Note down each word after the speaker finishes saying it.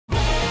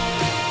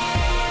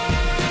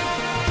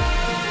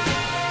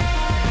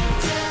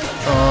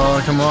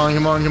come on,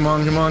 come on, come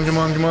on, come on, come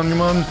on, come on,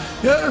 come on.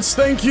 Yes,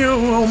 thank you.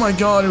 Oh my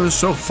god, it was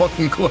so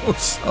fucking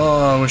close.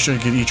 Oh, I wish I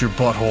could eat your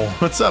butthole.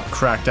 What's up,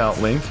 cracked out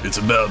Link? It's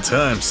about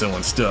time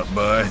someone stopped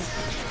by.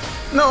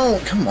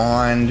 No, come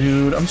on,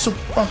 dude. I'm so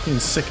fucking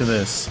sick of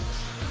this.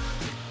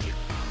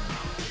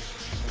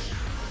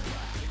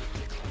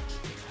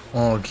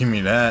 Oh, give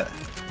me that.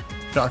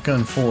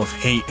 Shotgun full of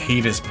hate.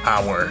 Hate is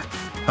power.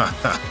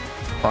 Haha.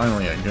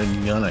 Finally a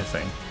good gun, I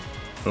think.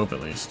 Hope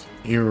at least.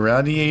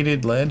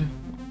 Irradiated lead.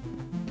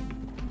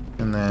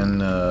 And then,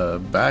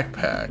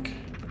 backpack.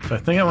 So I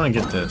think I want to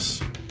get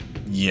this.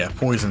 Yeah,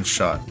 poison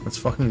shot. Let's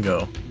fucking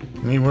go.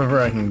 I need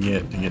whatever I can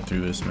get to get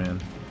through this,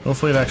 man.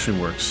 Hopefully it actually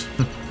works.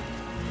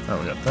 Oh,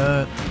 we got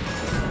that.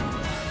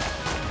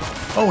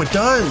 Oh, it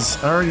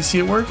does! I already see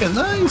it working.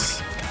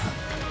 Nice!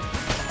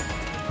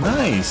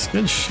 Nice,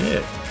 good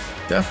shit.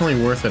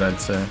 Definitely worth it,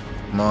 I'd say.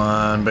 Come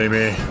on,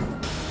 baby.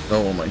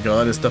 Oh my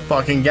god, it's the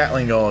fucking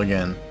Gatling gun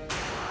again.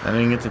 I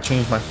didn't get to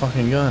change my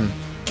fucking gun.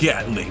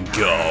 Gatling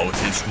gun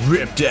with its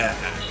ripped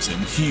ass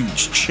and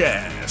huge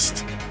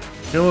chest.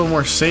 Feel a little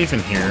more safe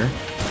in here.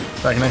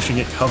 If I can actually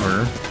get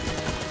cover.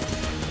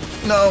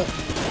 No!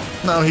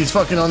 No, he's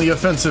fucking on the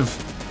offensive.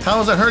 How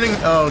is it hurting?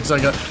 Oh, because I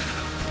got...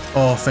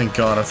 Oh, thank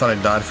god. I thought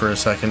I died for a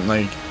second,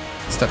 like,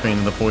 stepping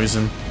into the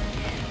poison.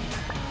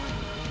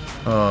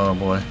 Oh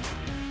boy.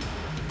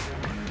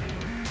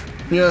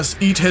 Yes,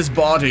 eat his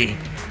body.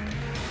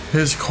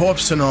 His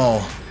corpse and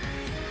all.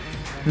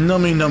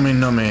 Nummy, nummy,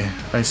 nummy.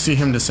 I see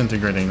him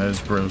disintegrating. That is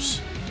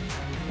gross.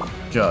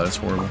 God, that's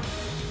horrible.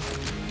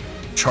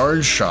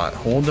 Charge shot.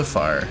 Hold the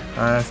fire.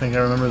 I think I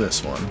remember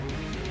this one.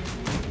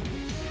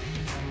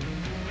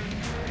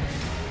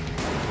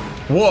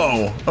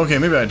 Whoa! Okay,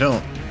 maybe I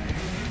don't.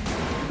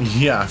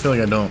 Yeah, I feel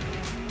like I don't.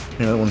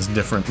 Yeah, that one's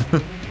different.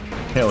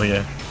 Hell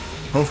yeah.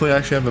 Hopefully I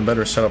actually have a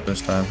better setup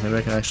this time. Maybe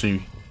I can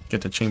actually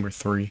get to chamber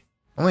 3.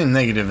 Only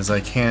negative is I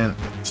can't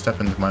step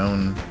into my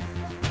own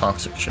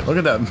toxic shit. Look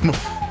at that.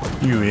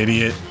 You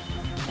idiot.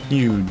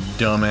 You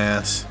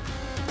dumbass.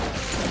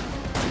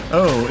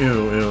 Oh,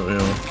 ew, ew,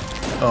 ew.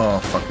 Oh,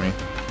 fuck me.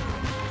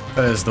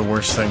 That is the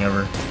worst thing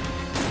ever.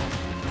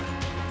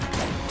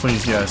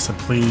 Please, yes,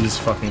 please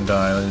fucking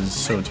die. That is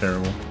so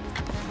terrible.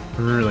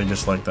 I really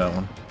dislike that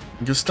one.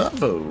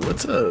 Gustavo,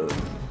 what's up?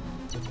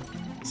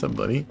 What's up,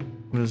 buddy?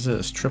 What is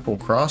this? Triple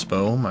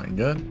crossbow, oh my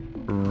god.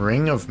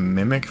 Ring of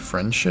Mimic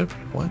Friendship?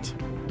 What?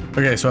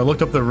 Okay, so I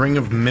looked up the Ring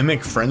of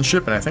Mimic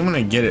Friendship, and I think I'm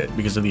gonna get it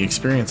because of the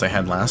experience I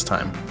had last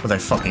time with a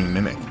fucking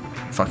mimic.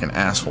 Fucking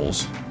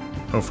assholes.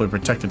 Hopefully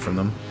protected from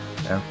them.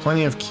 I have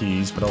plenty of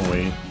keys, but I'll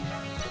wait.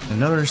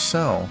 Another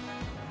cell.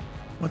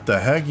 What the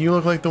heck? You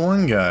look like the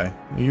one guy.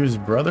 You his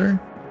brother?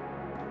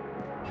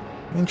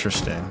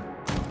 Interesting.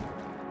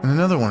 And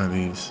another one of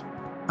these.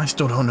 I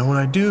still don't know what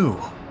I do.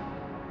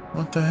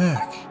 What the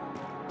heck?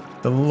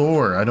 The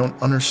lore, I don't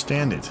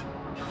understand it.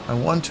 I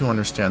want to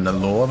understand the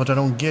lore, but I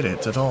don't get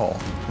it at all.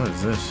 What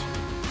is this?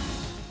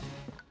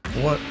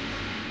 What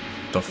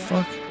the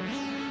fuck?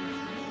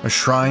 A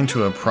shrine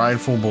to a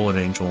prideful bullet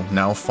angel,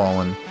 now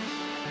fallen.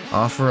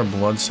 Offer a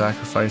blood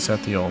sacrifice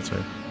at the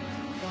altar.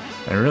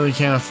 I really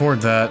can't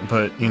afford that,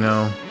 but, you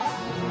know...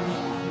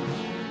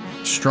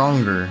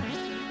 Stronger.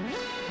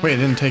 Wait, it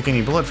didn't take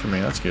any blood from me,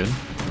 that's good.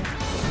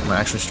 Am I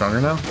actually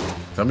stronger now?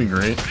 That'd be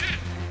great.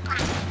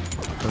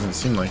 Doesn't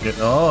seem like it.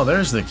 Oh,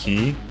 there's the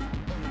key.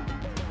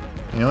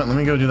 You know what? Let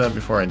me go do that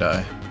before I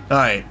die.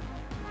 Alright.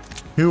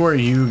 Who are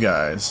you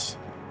guys?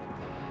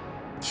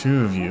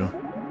 Two of you.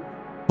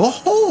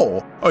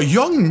 Oh! A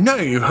young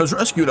knave has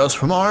rescued us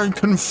from our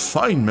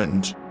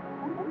confinement.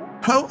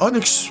 How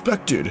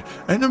unexpected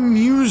and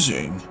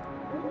amusing.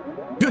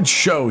 Good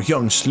show,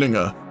 young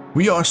slinger.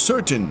 We are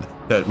certain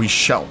that we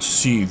shall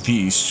see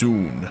thee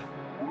soon.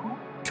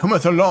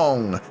 Cometh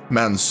along,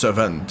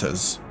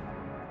 manservantes.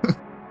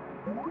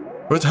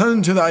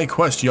 Return to thy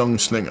quest, young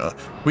slinger.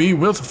 We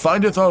will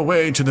findeth our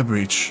way to the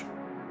breach.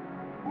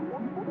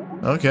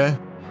 Okay.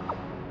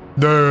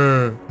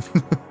 Duh.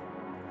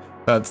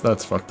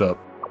 That's fucked up.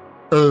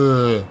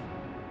 Duh.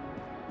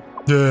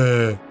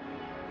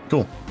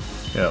 Cool.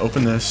 Yeah,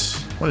 open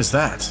this. What is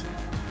that?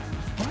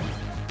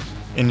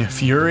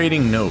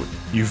 Infuriating note.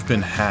 You've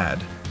been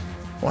had.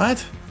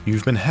 What?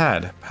 You've been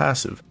had.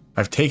 Passive.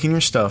 I've taken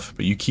your stuff,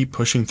 but you keep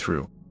pushing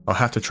through. I'll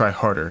have to try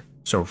harder.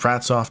 So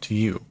rats off to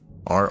you.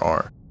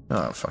 RR.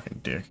 Oh,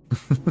 fucking dick.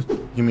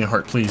 Give me a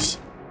heart, please.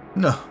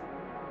 No.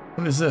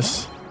 What is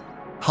this?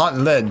 Hot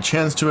lead.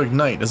 Chance to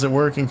ignite. Does it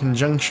work in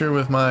conjunction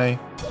with my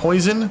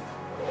poison?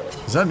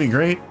 Does that be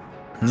great?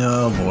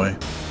 No, boy.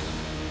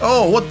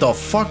 Oh, what the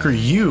fuck are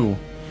you?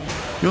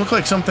 You look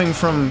like something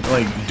from,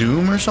 like,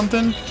 Doom or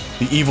something?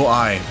 The evil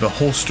eye. The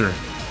holster.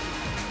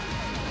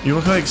 You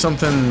look like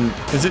something...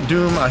 Is it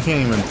Doom? I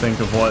can't even think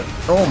of what...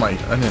 Oh my...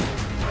 I didn't...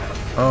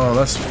 Oh,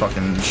 that's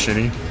fucking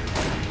shitty.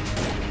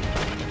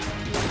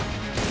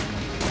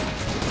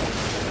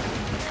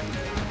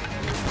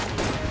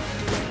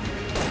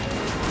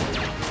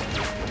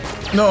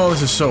 No,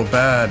 this is so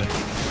bad.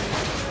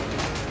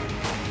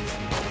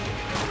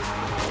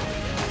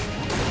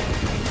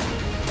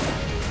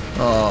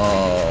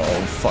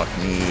 Oh, fuck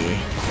me.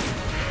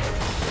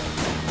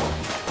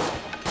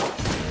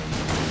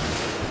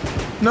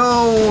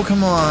 No,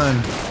 come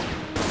on.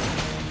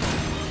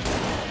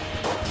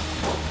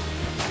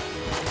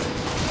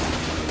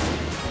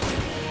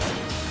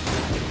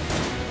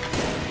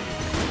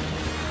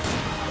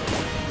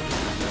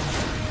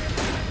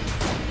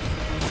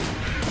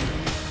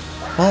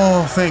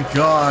 Oh, thank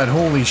God.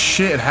 Holy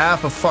shit,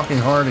 half a fucking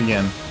heart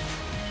again.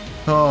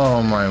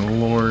 Oh my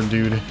lord,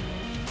 dude.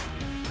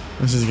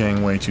 This is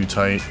getting way too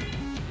tight.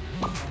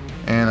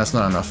 And that's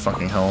not enough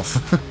fucking health.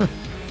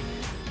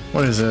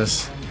 What is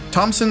this?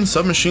 Thompson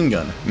submachine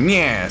gun.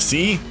 Yeah,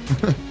 see?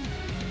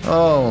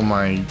 Oh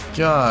my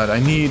God, I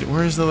need...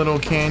 Where's the little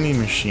candy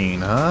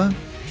machine, huh?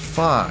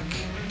 Fuck.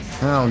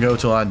 I'll go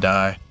till I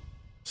die.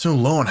 So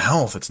low on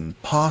health, it's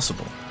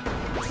impossible.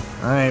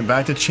 Alright,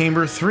 back to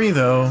chamber 3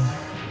 though.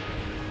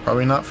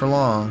 Probably not for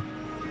long.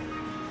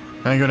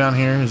 Can I go down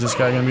here? Is this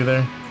guy gonna be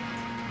there?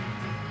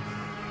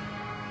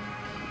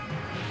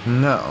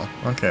 No.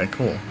 Okay,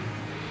 cool.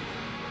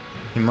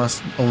 He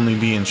must only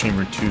be in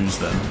chamber 2s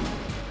then.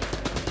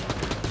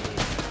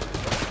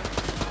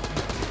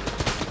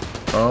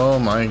 Oh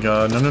my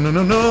God. No, no, no,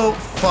 no, no!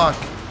 Fuck!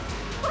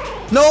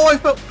 No, I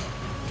fell!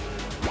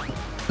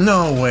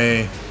 No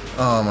way.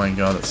 Oh my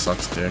God, that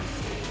sucks dick.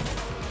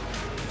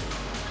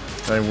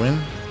 Did I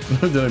win?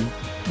 Did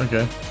I...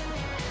 Okay.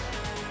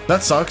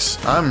 That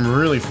sucks. I'm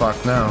really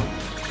fucked now.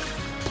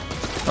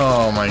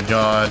 Oh my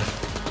God.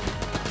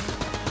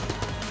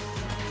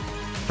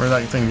 Where'd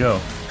that thing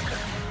go?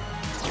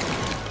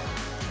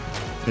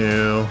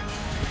 Ew.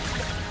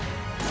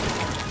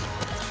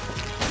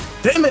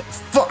 Damn it!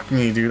 Fuck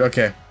me, dude.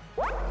 Okay.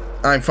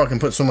 I fucking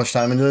put so much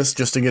time into this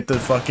just to get to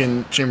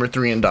fucking chamber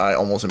 3 and die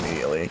almost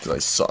immediately because I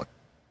suck.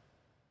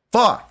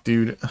 Fuck,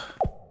 dude.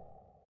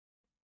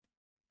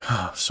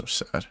 So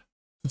sad.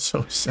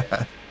 So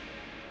sad.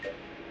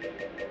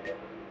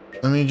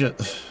 Let me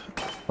just...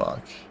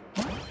 Fuck.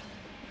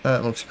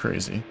 That looks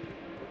crazy.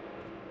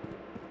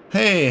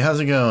 Hey, how's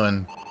it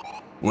going?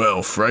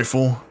 Well,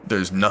 Frightful,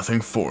 there's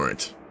nothing for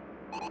it.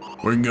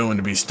 We're going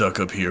to be stuck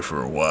up here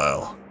for a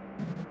while.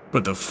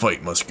 But the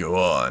fight must go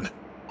on.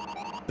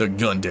 The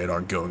Gungeon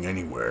aren't going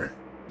anywhere.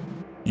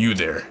 You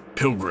there,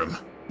 Pilgrim.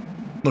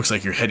 Looks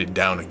like you're headed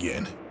down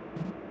again.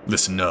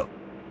 Listen up.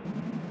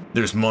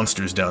 There's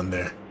monsters down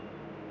there.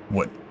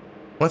 What?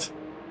 What?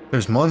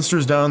 There's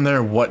monsters down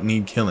there what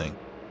need killing?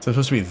 Is that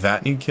supposed to be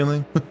that need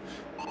killing?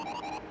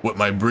 What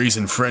my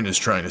brazen friend is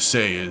trying to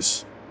say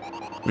is...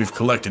 We've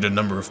collected a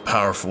number of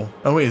powerful...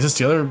 Oh wait, is this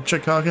the other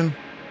chick talking?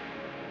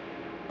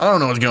 I don't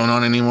know what's going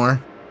on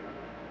anymore.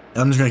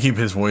 I'm just gonna keep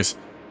his voice.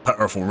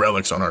 Powerful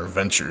relics on our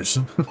ventures.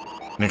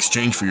 In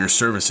exchange for your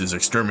services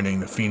exterminating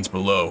the fiends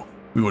below,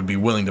 we would be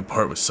willing to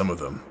part with some of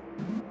them.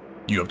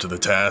 You up to the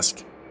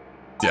task?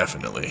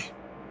 Definitely.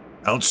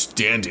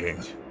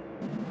 Outstanding.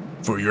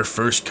 For your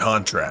first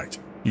contract,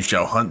 you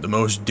shall hunt the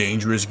most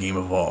dangerous game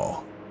of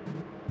all.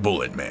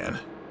 Bullet Man.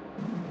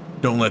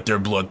 Don't let their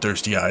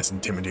bloodthirsty eyes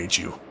intimidate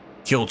you.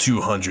 Kill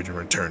 200 and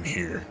return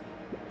here.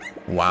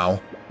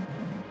 Wow.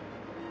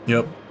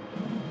 Yep.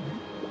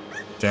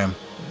 Damn.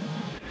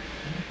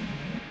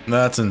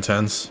 That's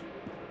intense.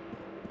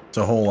 It's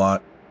a whole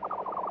lot.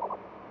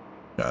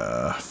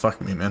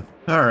 Fuck me, man.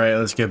 Alright,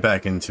 let's get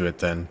back into it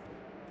then.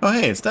 Oh,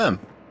 hey, it's them.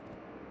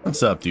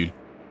 What's up, dude?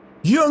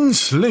 Young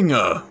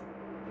Slinger!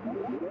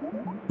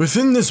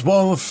 Within this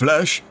wall of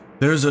flesh,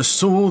 there's a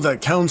soul that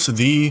counts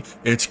thee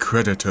its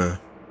creditor.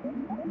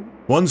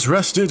 Once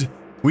rested,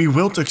 we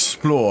wilt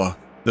explore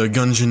the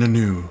Gungeon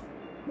anew.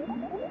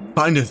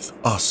 Findeth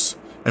us,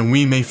 and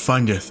we may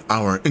findeth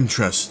our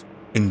interest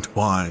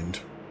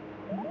entwined.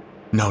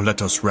 Now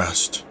let us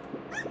rest.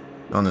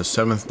 On the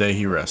 7th day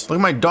he rests. Look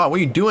at my dog. What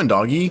are you doing,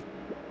 doggy?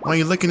 Why are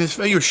you licking his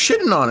face? You're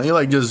shitting on it. You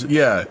like just,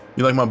 yeah.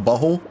 You like my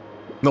butthole?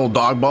 No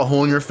dog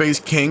butthole in your face,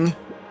 king?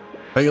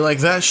 How you like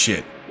that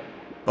shit?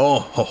 Oh,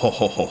 ho, ho,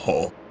 ho, ho,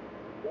 ho.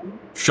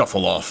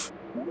 Shuffle off.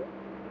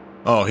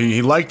 Oh,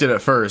 he liked it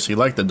at first. He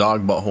liked the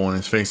dog butthole in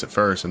his face at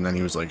first, and then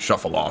he was like,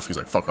 shuffle off. He's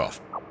like, fuck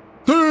off.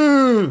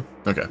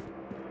 Okay.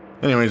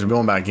 Anyways, we're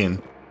going back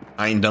in.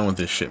 I ain't done with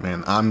this shit,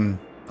 man. I'm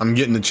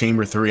getting to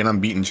chamber 3, and I'm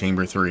beating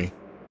chamber 3.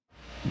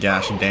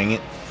 Gosh dang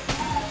it.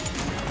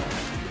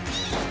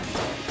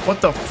 What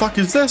the fuck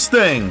is this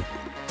thing?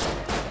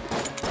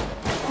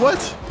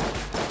 What?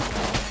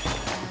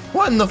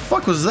 What in the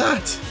fuck was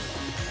that?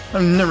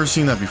 I've never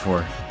seen that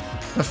before.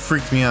 That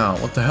freaked me out.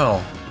 What the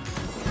hell?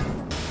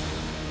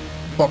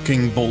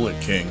 Fucking Bullet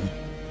King.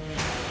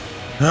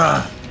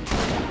 Ah.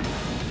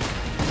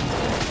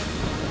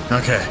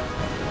 Okay.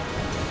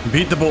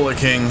 Beat the Bullet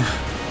King.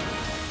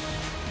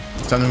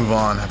 It's time to move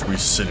on after we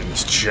sit in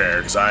this chair,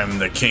 because I'm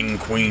the king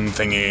queen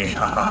thingy.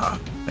 Haha.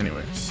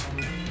 Anyways.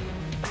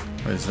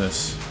 What is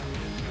this?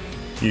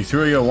 You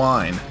threw your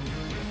wine.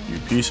 You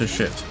piece of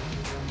shit.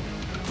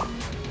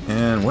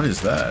 And what is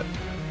that?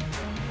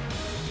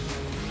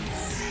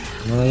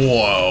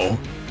 Whoa.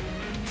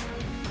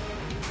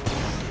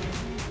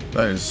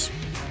 That is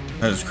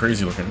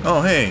crazy looking.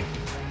 Oh, hey.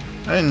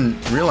 I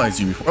didn't realize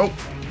you before. Oh.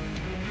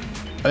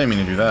 I didn't mean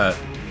to do that.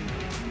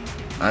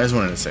 I just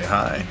wanted to say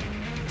hi.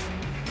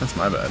 That's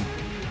my bad.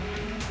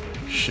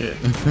 shit.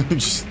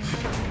 Just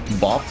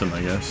bopped him,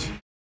 I guess.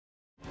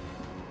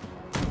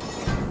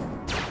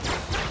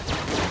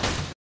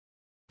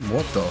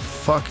 What the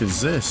fuck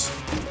is this?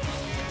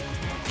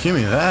 Give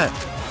me that.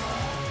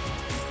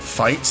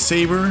 Fight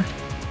saber?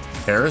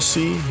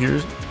 Heresy?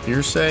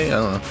 Hearsay? I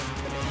don't know.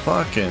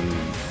 Fucking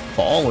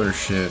baller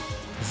shit.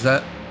 Is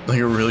that like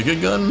a really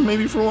good gun,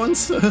 maybe for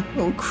once?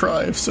 I'll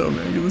cry if so,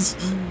 man. It's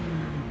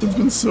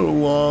been so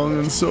long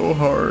and so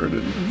hard,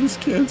 and I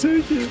just can't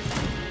take it.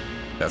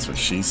 That's what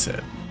she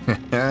said.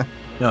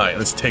 Alright,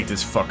 let's take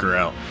this fucker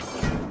out.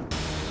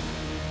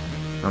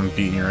 I'm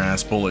beating your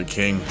ass, Bullet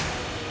King.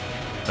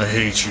 I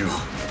hate you.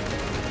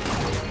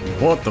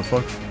 What the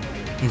fuck?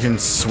 You can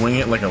swing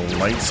it like a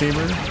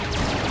lightsaber?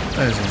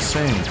 That is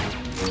insane.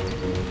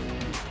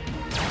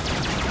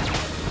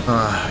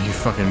 Ah, you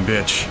fucking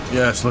bitch.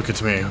 Yes, look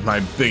at me. My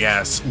big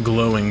ass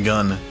glowing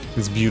gun.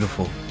 It's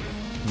beautiful.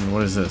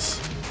 What is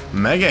this?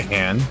 Mega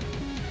hand?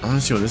 I want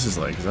to see what this is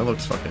like, because that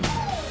looks fucking...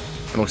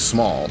 It looks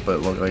small, but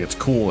it looks like it's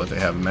cool that they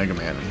have Mega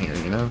Man in here,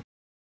 you know?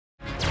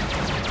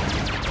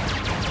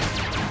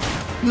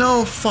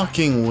 No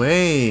fucking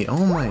way!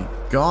 Oh my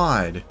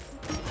god!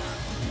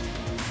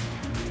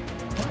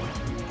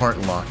 Heart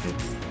Locket.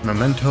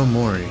 Memento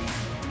Mori.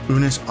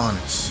 Unis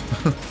Honest.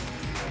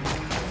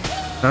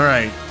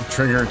 Alright,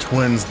 Trigger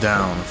Twins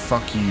down.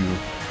 Fuck you,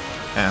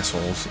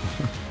 assholes.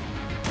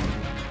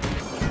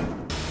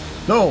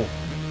 No!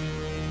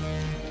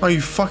 Are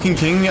you fucking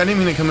kidding me? I didn't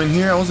mean to come in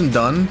here. I wasn't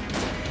done.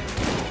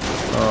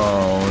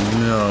 Oh,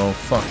 no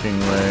fucking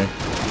way.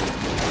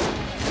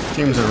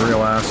 Game's a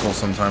real asshole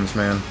sometimes,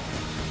 man.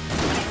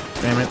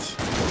 Damn it.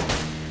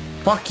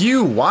 Fuck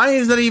you! Why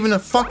is that even a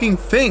fucking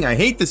thing? I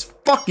hate this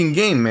fucking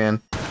game,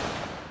 man.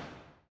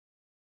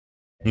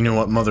 You know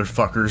what,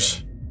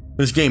 motherfuckers?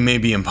 This game may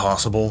be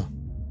impossible,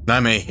 and I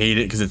may hate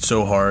it because it's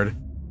so hard,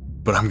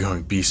 but I'm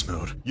going beast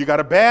mode. You got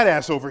a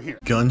badass over here.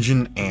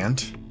 Gungeon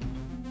Ant?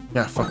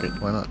 Yeah, fuck it,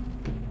 why not?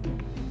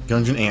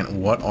 Gungeon Ant,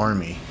 what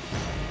army?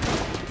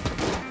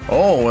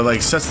 Oh, it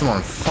like sets them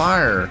on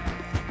fire.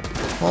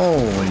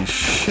 Holy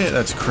shit,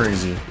 that's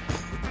crazy.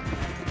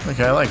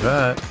 Okay, I like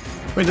that.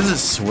 Wait, does it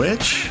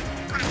switch?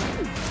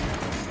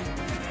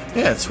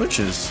 Yeah, it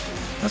switches.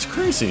 That's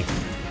crazy.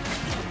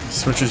 It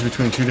switches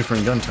between two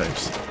different gun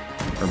types.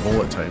 Or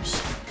bullet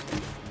types.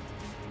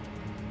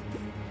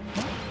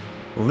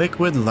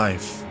 Liquid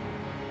Life.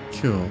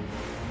 Cool.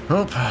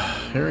 Oh,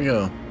 here we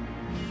go.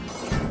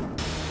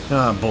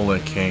 Ah,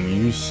 Bullet King,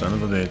 you son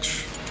of a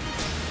bitch.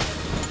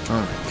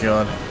 Oh my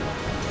god.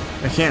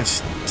 I can't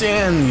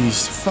stand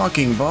these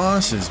fucking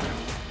bosses.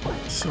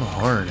 It's so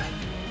hard.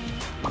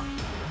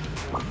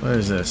 What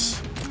is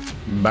this?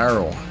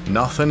 Barrel.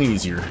 Nothing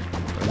easier.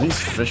 Are these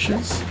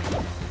fishes?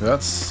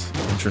 That's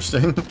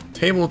interesting.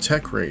 Table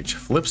Tech Rage.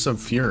 Flips of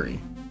Fury.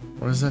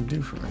 What does that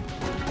do for me?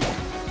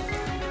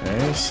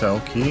 Okay,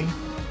 Selkie.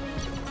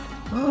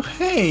 Oh,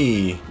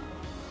 hey!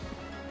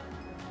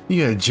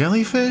 You got a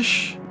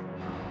jellyfish?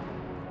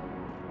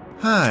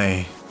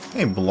 Hi.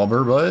 Hey,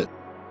 Blubberbutt.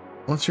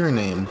 What's your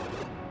name?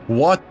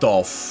 What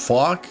the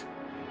fuck?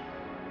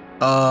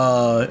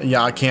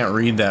 Yeah, I can't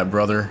read that,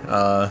 brother.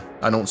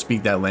 I don't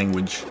speak that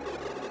language.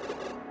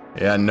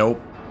 Yeah, nope.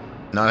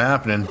 Not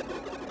happening.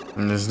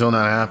 And it's still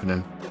not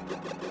happening.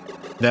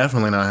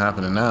 Definitely not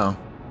happening now.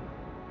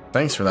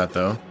 Thanks for that,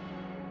 though.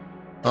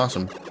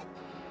 Awesome.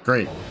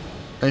 Great.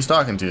 Nice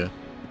talking to you.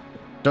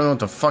 Don't know what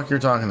the fuck you're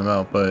talking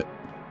about, but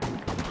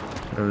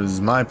it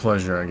was my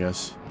pleasure, I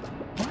guess.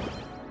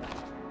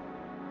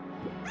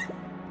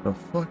 The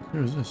fuck?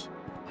 Who is this?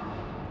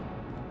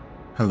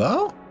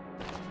 Hello?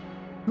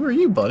 Who are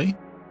you, buddy?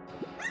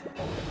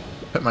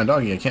 Pet my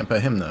doggy. I can't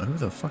pet him, though. Who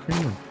the fuck are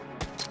you?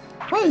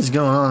 What is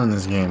going on in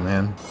this game,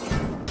 man?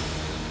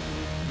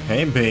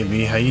 Hey,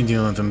 baby. How you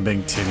doing with them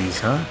big titties,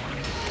 huh?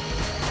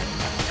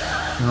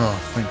 Oh,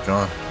 thank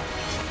God.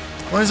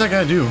 What does that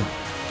guy do?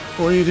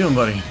 What are you doing,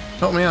 buddy?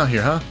 Help me out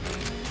here, huh?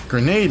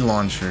 Grenade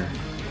launcher.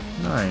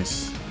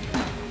 Nice.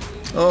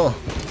 Oh.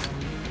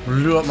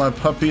 Blew up my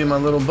puppy and my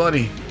little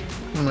buddy.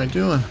 What am I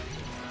doing?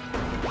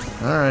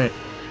 Alright.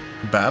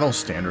 Battle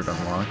standard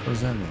unlocked. What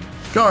does that mean?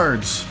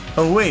 Guards!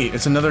 Oh wait,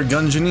 it's another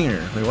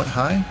Gungeoneer. Wait, what?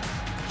 Hi?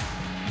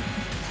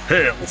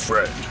 Hail,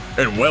 friend,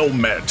 and well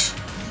met.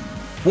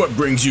 What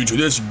brings you to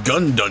this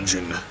gun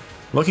dungeon?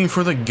 Looking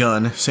for the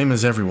gun, same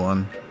as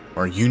everyone,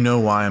 or you know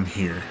why I'm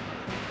here.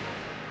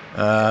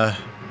 I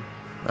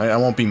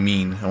won't be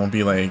mean. I won't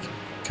be, like,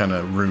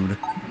 kinda rude.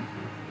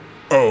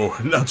 Oh,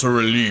 that's a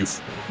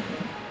relief.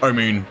 I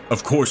mean,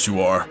 of course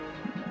you are.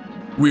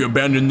 We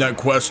abandoned that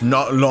quest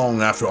not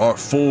long after our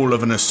fool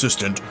of an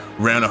assistant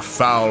ran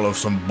afoul of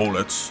some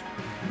bullets.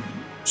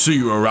 See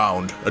you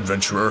around,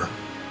 adventurer.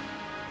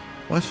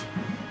 What?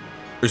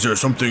 Is there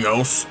something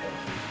else?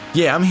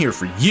 Yeah, I'm here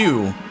for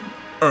you.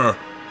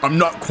 I'm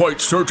not quite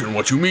certain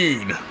what you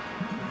mean.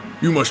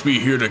 You must be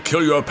here to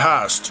kill your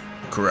past,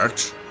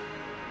 correct?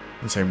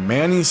 Let's say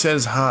Manny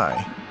says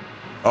hi.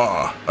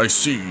 Ah, I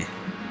see.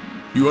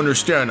 You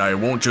understand I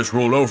won't just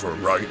roll over,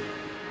 right?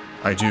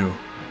 I do.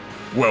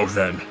 Well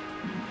then,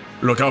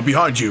 look out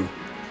behind you.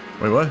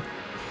 Wait, what?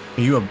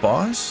 Are you a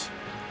boss?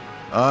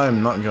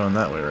 I'm not going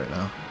that way right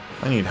now.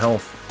 I need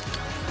health.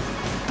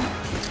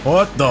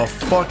 What the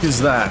fuck is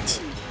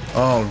that?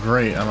 Oh,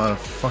 great. I'm out of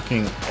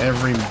fucking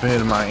every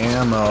bit of my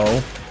ammo.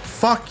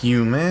 Fuck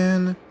you,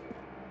 man.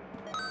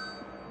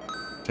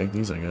 Take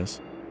these, I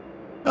guess.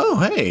 Oh,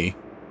 hey.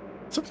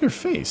 What's up with your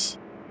face?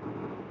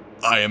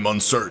 I am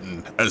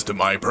uncertain as to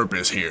my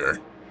purpose here.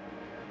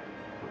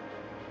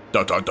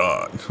 Dot dot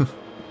dot.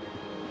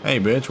 Hey,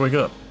 bitch, wake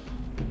up.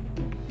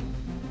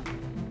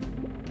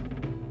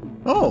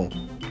 Oh.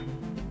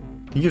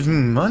 He gives me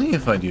money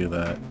if I do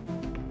that.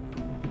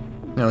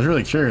 Yeah, I was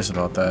really curious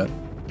about that.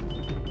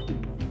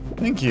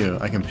 Thank you.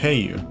 I can pay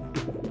you.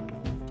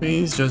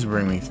 Please just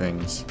bring me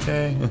things,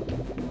 okay?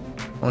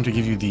 I want to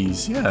give you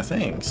these. Yeah,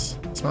 thanks.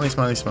 Smelly,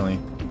 smelly, smelly.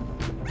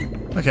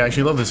 Okay, I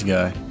actually love this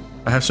guy.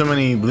 I have so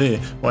many bleh.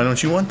 Why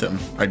don't you want them?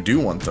 I do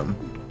want them.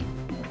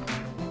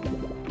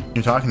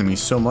 You're talking to me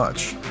so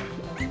much.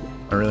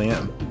 I really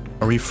am.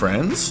 Are we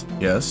friends?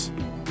 Yes.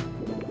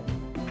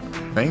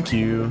 Thank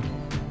you.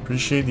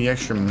 Appreciate the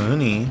extra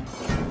money.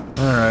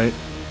 Alright.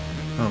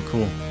 Oh,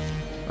 cool.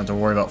 I have to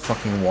worry about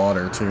fucking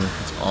water, too.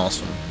 It's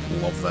awesome.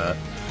 Love that.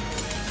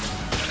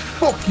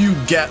 Fuck you,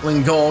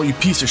 Gatling Gull, you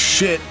piece of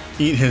shit!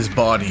 Eat his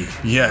body.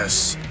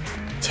 Yes.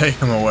 Take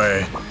him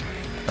away.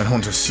 I don't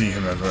want to see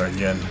him ever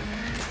again.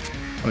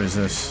 What is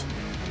this?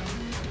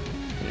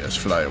 Yes,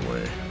 fly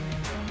away.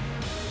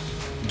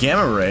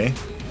 Gamma ray.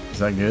 Is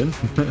that good?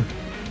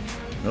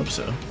 Hope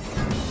so.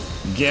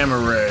 Gamma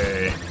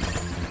ray.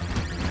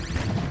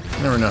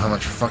 I never know how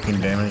much fucking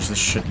damage this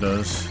shit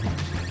does.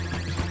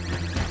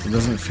 It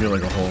doesn't feel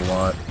like a whole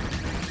lot.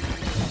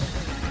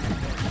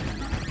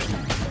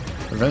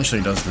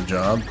 Eventually does the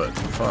job, but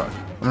fuck.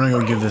 I'm gonna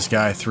go give this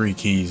guy 3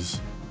 keys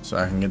so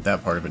I can get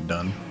that part of it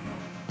done.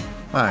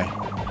 Hi.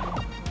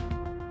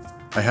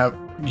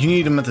 You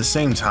need them at the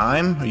same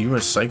time? Are you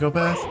a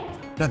psychopath?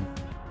 God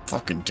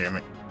fucking damn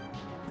it.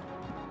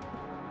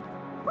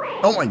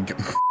 Oh my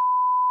god.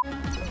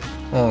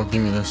 Oh,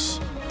 give me this.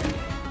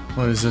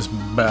 What is this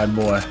bad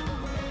boy?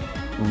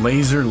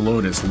 Laser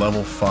Lotus,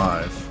 level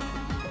 5.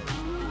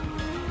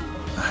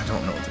 I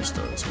don't know what this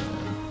does, man.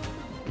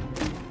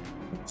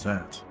 What's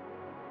that?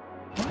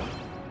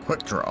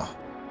 Quick draw.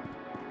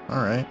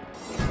 Alright.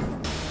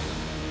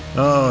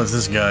 Oh, it's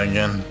this guy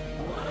again.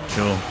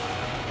 Cool.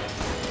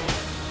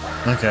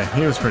 Okay,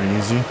 he was pretty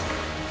easy.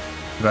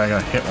 But I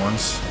got hit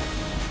once.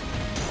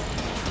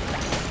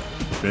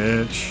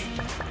 Bitch.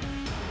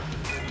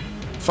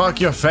 Fuck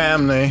your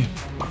family.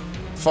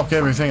 Fuck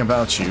everything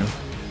about you.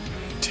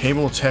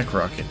 Table tech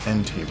rocket,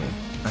 end table.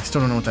 I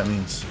still don't know what that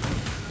means.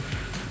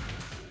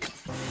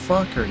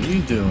 Fuck are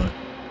you doing?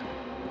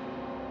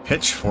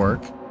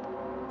 Pitchfork.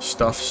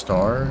 Stuffed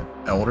star.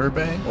 Elder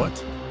Bang?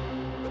 What?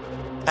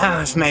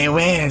 All of my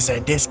wares are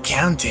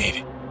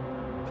discounted.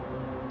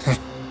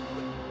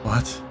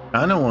 What?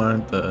 I don't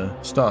want the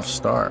stuffed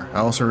star. I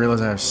also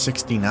realize I have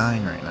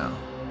 69 right now.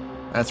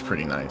 That's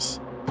pretty nice.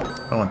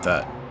 I want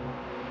that.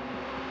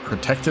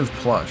 Protective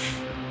plush.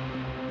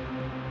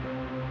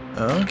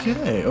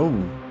 Okay. Oh,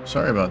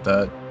 sorry about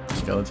that,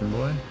 skeleton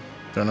boy.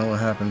 Don't know what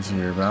happens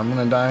here, but I'm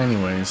gonna die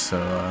anyways,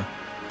 so,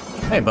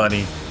 Hey,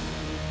 buddy.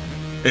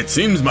 It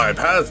seems my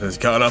path has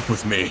caught up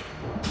with me.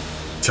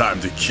 Time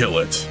to kill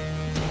it.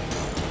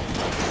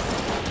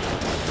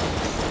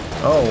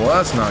 Oh, well,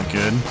 that's not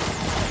good.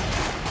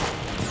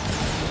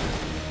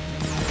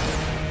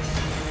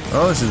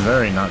 Oh, this is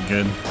very not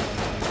good.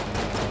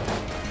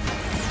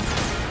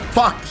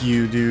 Fuck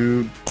you,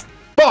 dude.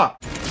 Fuck!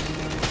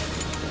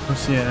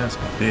 Pussy ass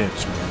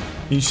bitch, man.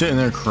 You sitting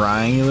there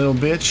crying, you little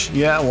bitch?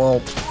 Yeah, well,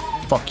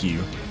 fuck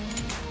you.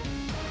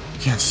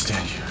 Can't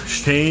stand you.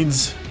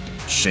 Shades?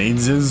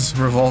 Shades'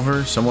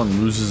 revolver? Someone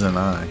loses an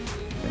eye.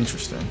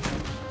 Interesting.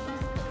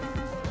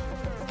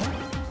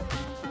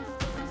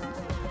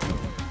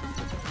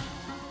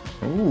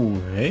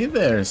 Ooh, hey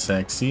there,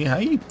 sexy. How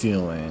you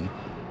doing?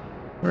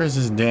 Where's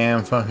this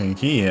damn fucking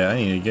key at? I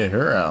need to get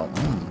her out.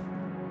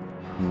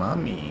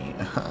 Mommy.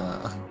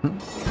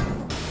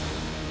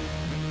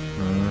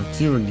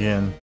 It's you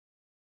again.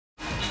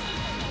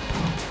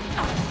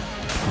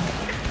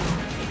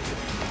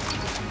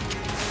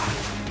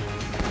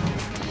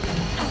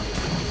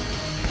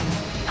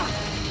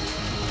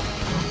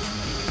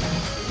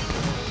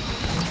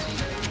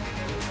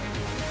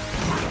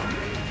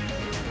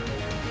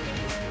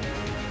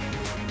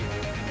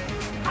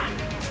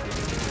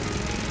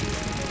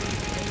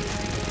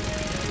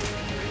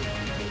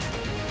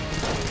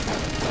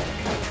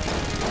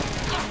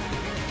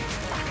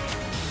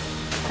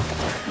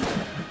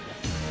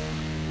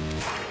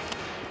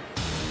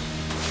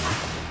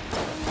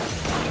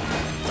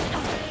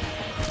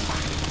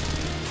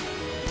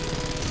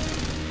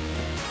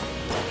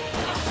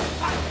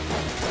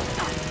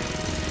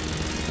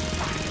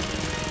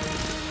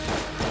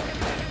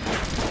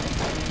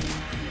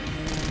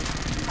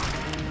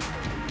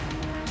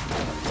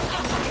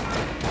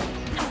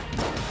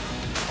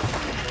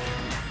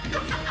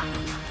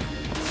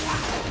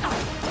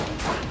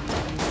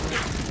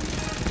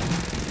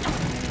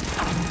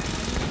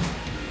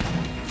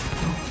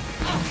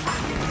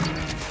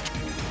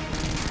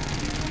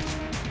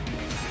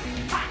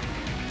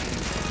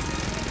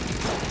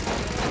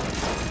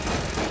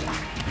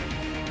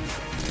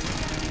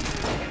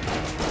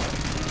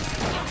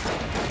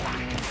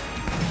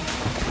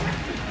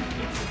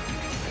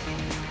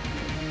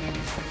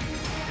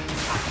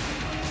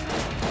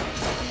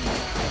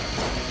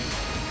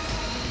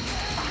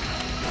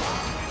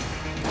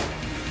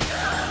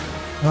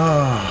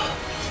 Oh.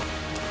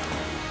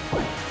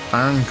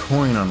 Iron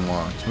coin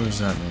unlocked. What does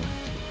that mean?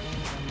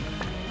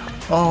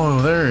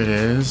 Oh, there it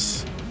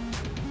is.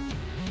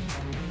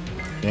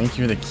 Thank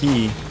you for the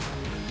key.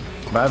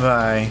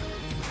 Bye-bye.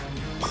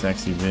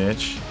 Sexy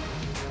bitch.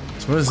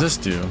 So what does this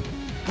do?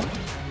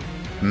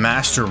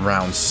 Master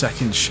round,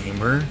 second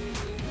chamber?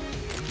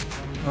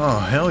 Oh,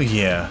 hell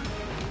yeah.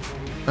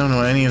 I don't know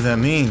what any of that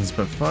means,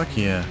 but fuck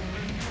yeah.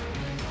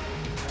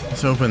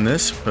 Let's open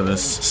this for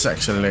this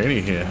sexy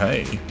lady here.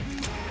 Hey.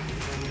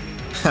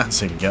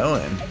 How's it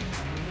going? ...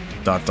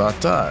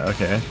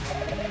 Okay.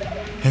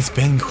 It's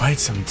been quite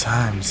some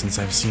time since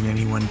I've seen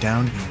anyone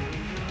down here.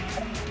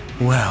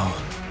 Well,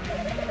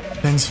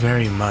 thanks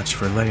very much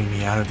for letting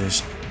me out of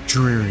this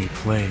dreary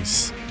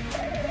place.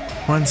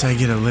 Once I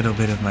get a little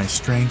bit of my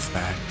strength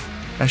back,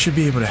 I should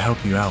be able to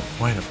help you out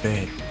quite a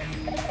bit.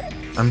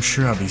 I'm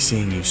sure I'll be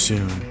seeing you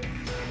soon.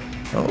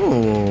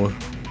 Oh,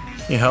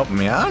 you helping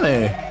me out,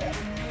 eh?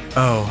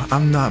 Oh,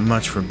 I'm not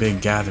much for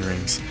big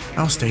gatherings.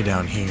 I'll stay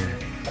down here.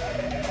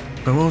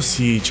 But we'll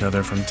see each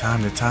other from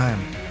time to time,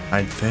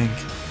 I'd think.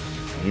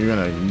 You're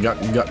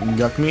gonna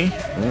guck me?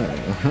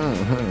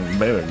 Oh,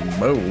 baby,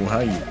 Bo, how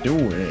you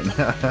doing?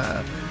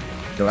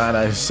 Glad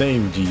I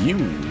saved you.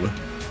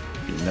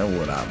 You know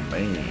what I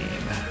mean.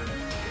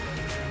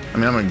 I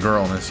mean, I'm a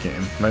girl in this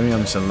game. Maybe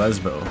I'm just a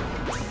lesbo.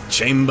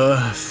 Chamber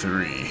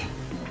 3.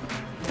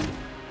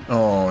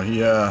 Oh,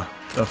 yeah.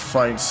 The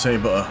fight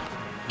saber.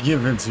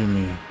 Give it to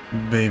me,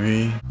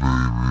 baby.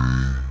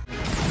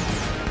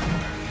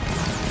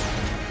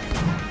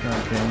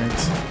 God damn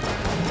it.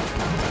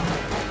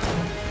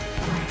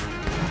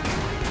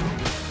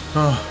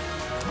 Oh.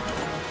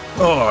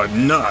 Oh,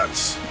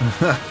 nuts.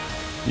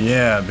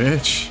 Yeah,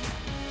 bitch.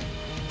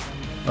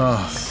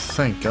 Oh,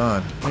 thank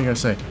God. What do you gotta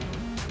say?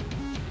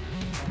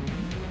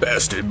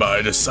 Bested by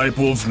a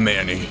disciple of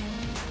Manny.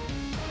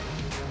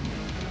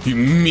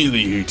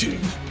 Humiliating.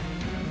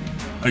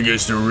 I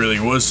guess there really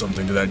was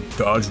something to that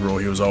dodge roll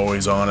he was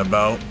always on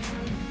about.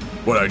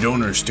 What I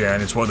don't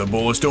understand is why the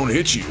bullets don't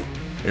hit you.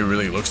 It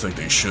really looks like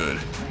they should.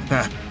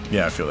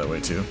 Yeah, I feel that way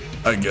too.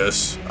 I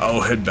guess I'll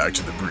head back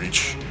to the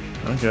breach.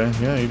 Okay,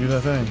 yeah, you do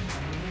that thing.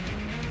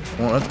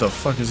 Well, what the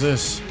fuck is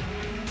this?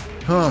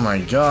 Oh my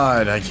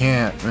God, I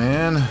can't,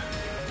 man.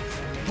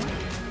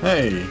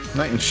 Hey,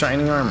 knight in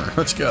shining armor.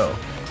 Let's go.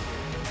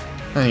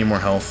 I need more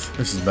health.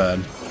 This is bad.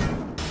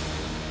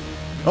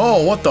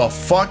 Oh, what the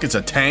fuck? It's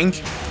a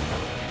tank?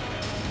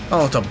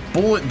 Oh, it's a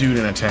bullet dude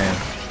in a tank.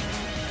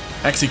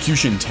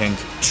 Execution tank.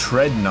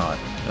 Treadnought.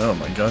 Oh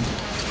my God.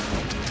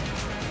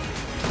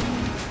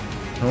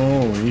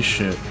 Holy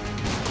shit.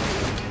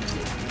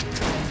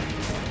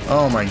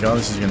 Oh my God,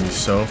 this is gonna be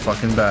so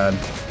fucking bad.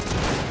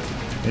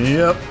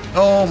 Yep.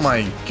 Oh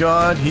my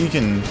God, he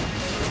can...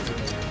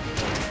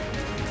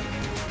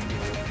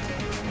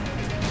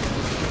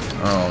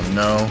 Oh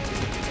no.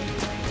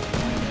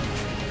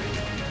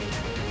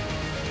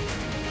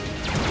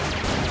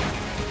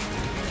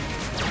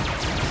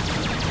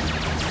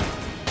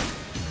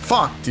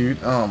 Fuck, dude.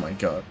 Oh my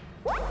God.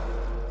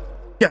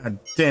 God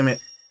damn it.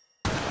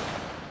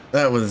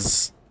 That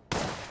was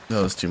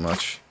too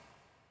much.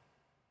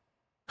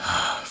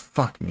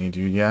 Fuck me,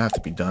 dude. Yeah, I have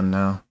to be done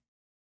now.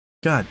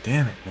 God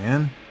damn it,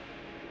 man.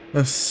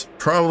 That's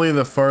probably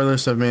the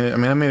farthest I've made it. I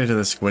mean, I made it to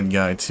the squid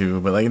guy too,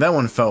 but like that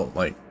one felt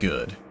like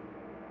good.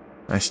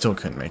 I still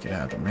couldn't make it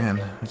happen,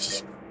 man. It's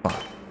just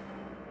fuck.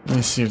 Let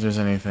me see if there's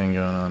anything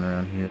going on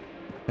around here.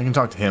 I can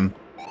talk to him.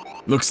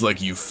 Looks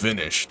like you've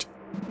finished.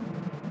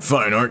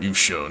 Fine art you've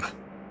shown.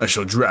 I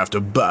shall draft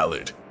a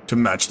ballad to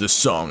match the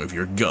song of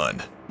your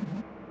gun.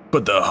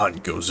 But the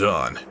hunt goes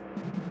on.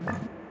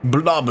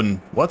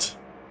 What?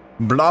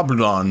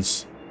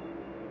 Blobulons.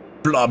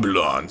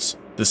 Blobulons.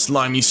 The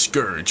slimy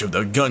scourge of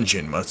the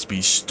Gungeon must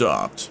be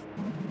stopped.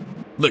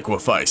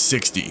 Liquefy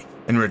 60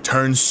 and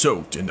return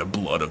soaked in the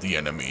blood of the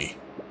enemy.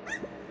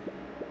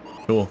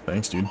 Cool,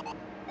 thanks, dude.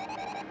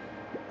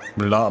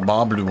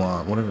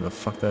 Blobulon, whatever the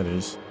fuck that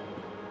is.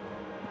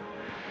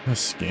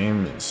 This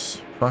game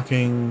is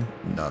fucking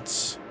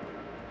nuts.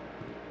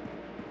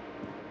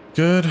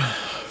 Good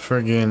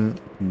friggin'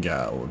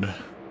 God.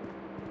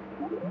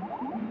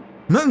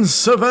 Man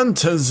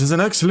Cervantes is an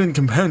excellent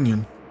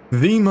companion.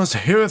 Thee must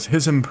heareth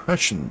his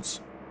impressions.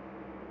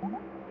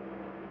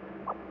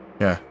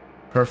 Yeah,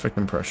 perfect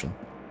impression.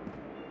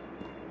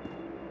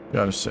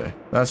 Gotta say,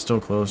 that's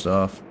still closed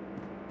off.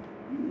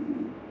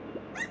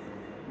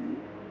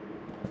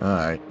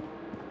 Alright.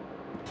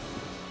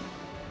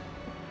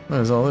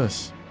 What is all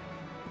this?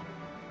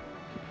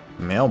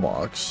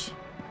 Mailbox.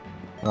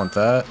 I want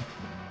that.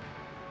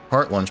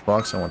 Heart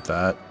lunchbox, I want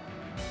that.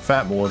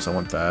 Fat bullets, I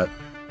want that.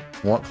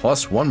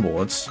 +1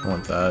 bullets, I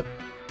want that.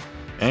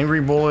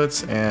 Angry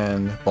bullets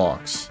and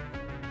box.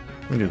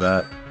 We can do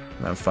that.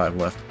 I have 5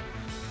 left.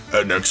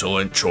 An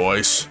excellent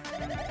choice.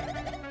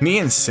 Me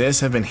and Sis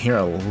have been here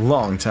a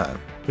long time,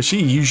 but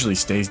she usually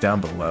stays down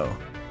below.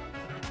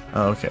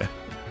 Oh, okay.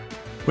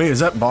 Wait, is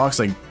that box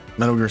like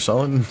Metal Gear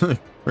Solid?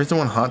 Where's the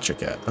one hot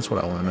chick at? That's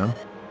what I want to know.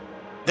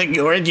 The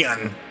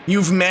Gungeon.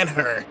 You've met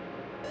her.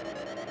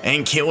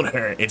 And killed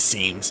her, it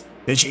seems.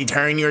 Did she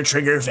turn your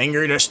trigger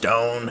finger to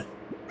stone?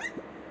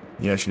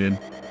 Yeah, she did.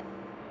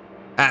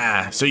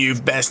 Ah, so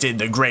you've bested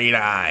the Great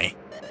Eye.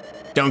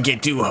 Don't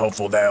get too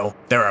hopeful, though.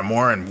 There are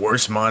more and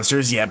worse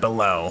monsters yet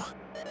below.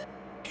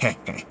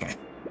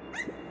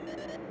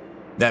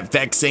 That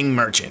vexing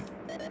merchant.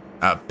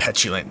 A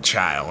petulant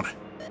child.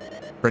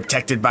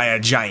 Protected by a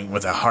giant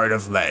with a heart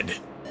of lead.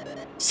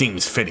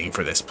 Seems fitting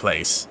for this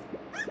place.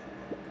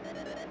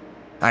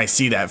 I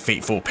see that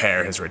fateful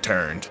pair has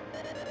returned.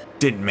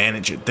 Didn't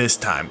manage it this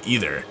time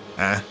either,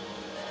 huh?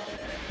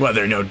 Well,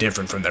 they're no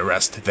different from the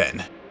rest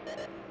then.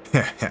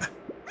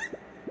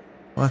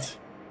 What?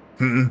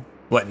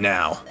 What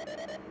now?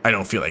 I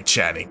don't feel like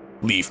chatting.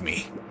 Leave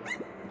me.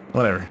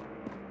 Whatever.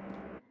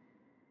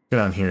 Go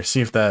down here,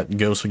 see if that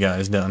ghost guy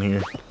is down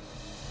here.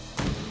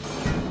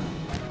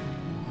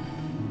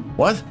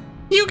 What?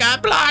 You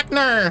got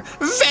Blockner!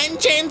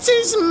 Vengeance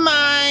is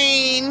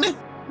mine!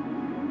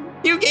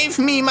 You gave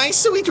me my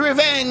sweet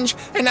revenge,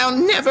 and I'll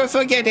never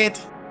forget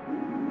it.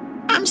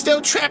 I'm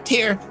still trapped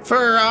here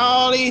for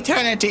all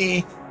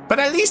eternity, but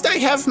at least I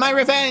have my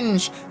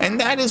revenge, and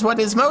that is what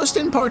is most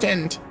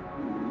important.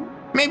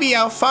 Maybe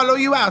I'll follow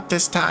you out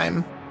this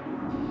time.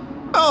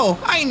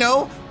 Oh, I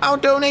know! I'll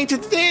donate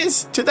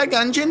this to the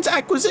Gungeon's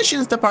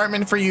acquisitions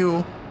department for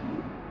you.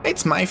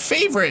 It's my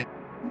favorite.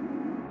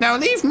 Now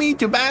leave me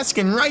to bask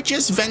in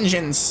righteous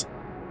vengeance.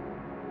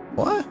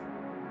 What?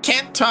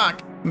 Can't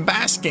talk.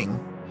 Basking.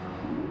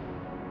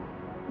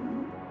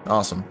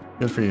 Awesome.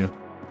 Good for you.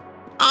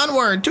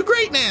 Onward to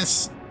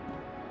greatness!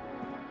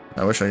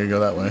 I wish I could go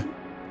that way.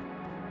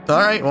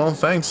 Alright, well,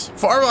 thanks.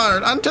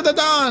 Forward unto the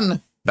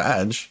dawn!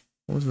 Badge?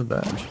 What was the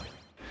badge?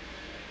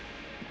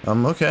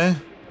 Okay.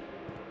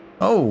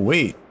 Oh,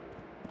 wait.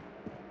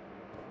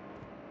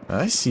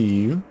 I see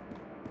you.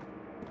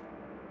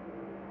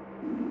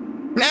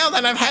 Now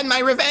that I've had my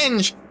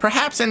revenge,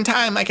 perhaps in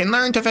time I can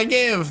learn to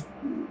forgive.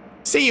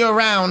 See you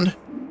around.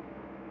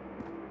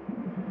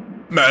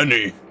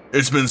 Manny,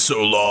 it's been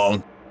so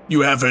long.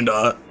 You haven't,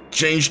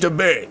 changed a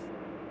bit.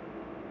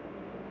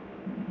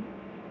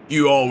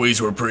 You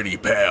always were pretty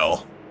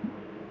pale. ...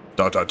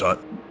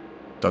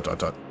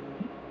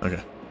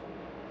 Okay.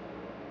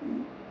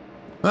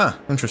 Ah,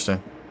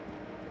 interesting.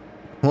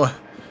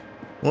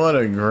 What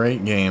a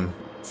great game.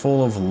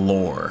 Full of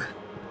lore.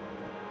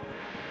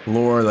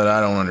 Lore that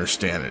I don't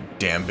understand a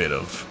damn bit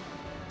of.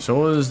 So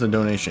what is the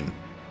donation?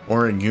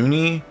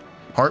 Origuni,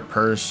 Heart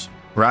Purse,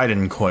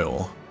 Raiden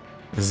Coil.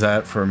 Is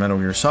that for Metal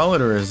Gear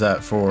Solid or is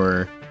that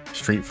for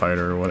Street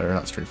Fighter or whatever?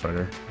 Not Street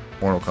Fighter.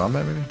 Mortal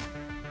Kombat maybe?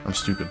 I'm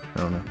stupid. I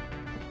don't know.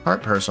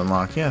 Heart Purse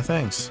unlock. Yeah,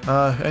 thanks.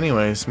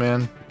 Anyways,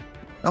 man.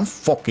 I'm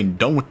fucking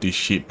done with this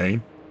shit,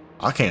 man.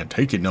 I can't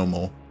take it no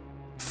more.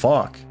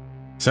 Fuck.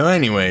 So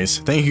anyways,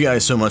 thank you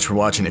guys so much for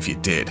watching if you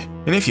did.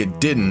 And if you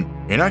didn't,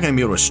 you're not gonna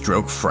be able to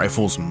stroke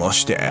Frifle's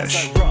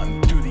mustache. As I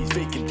run through these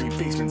vacant 3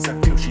 basements, I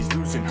feel she's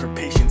losing her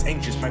patience.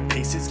 Anxious, my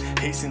paces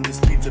hasten the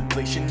speed's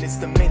ablation. It's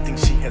the main thing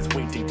she has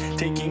waiting,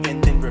 taking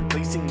and then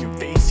replacing your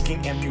face,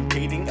 king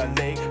amputating a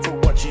leg for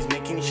what she's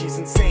making. She's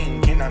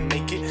insane. Can I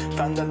make it?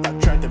 Found a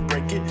lock, tried to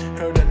break it.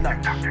 Heard a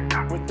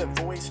knock with the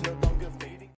voice. No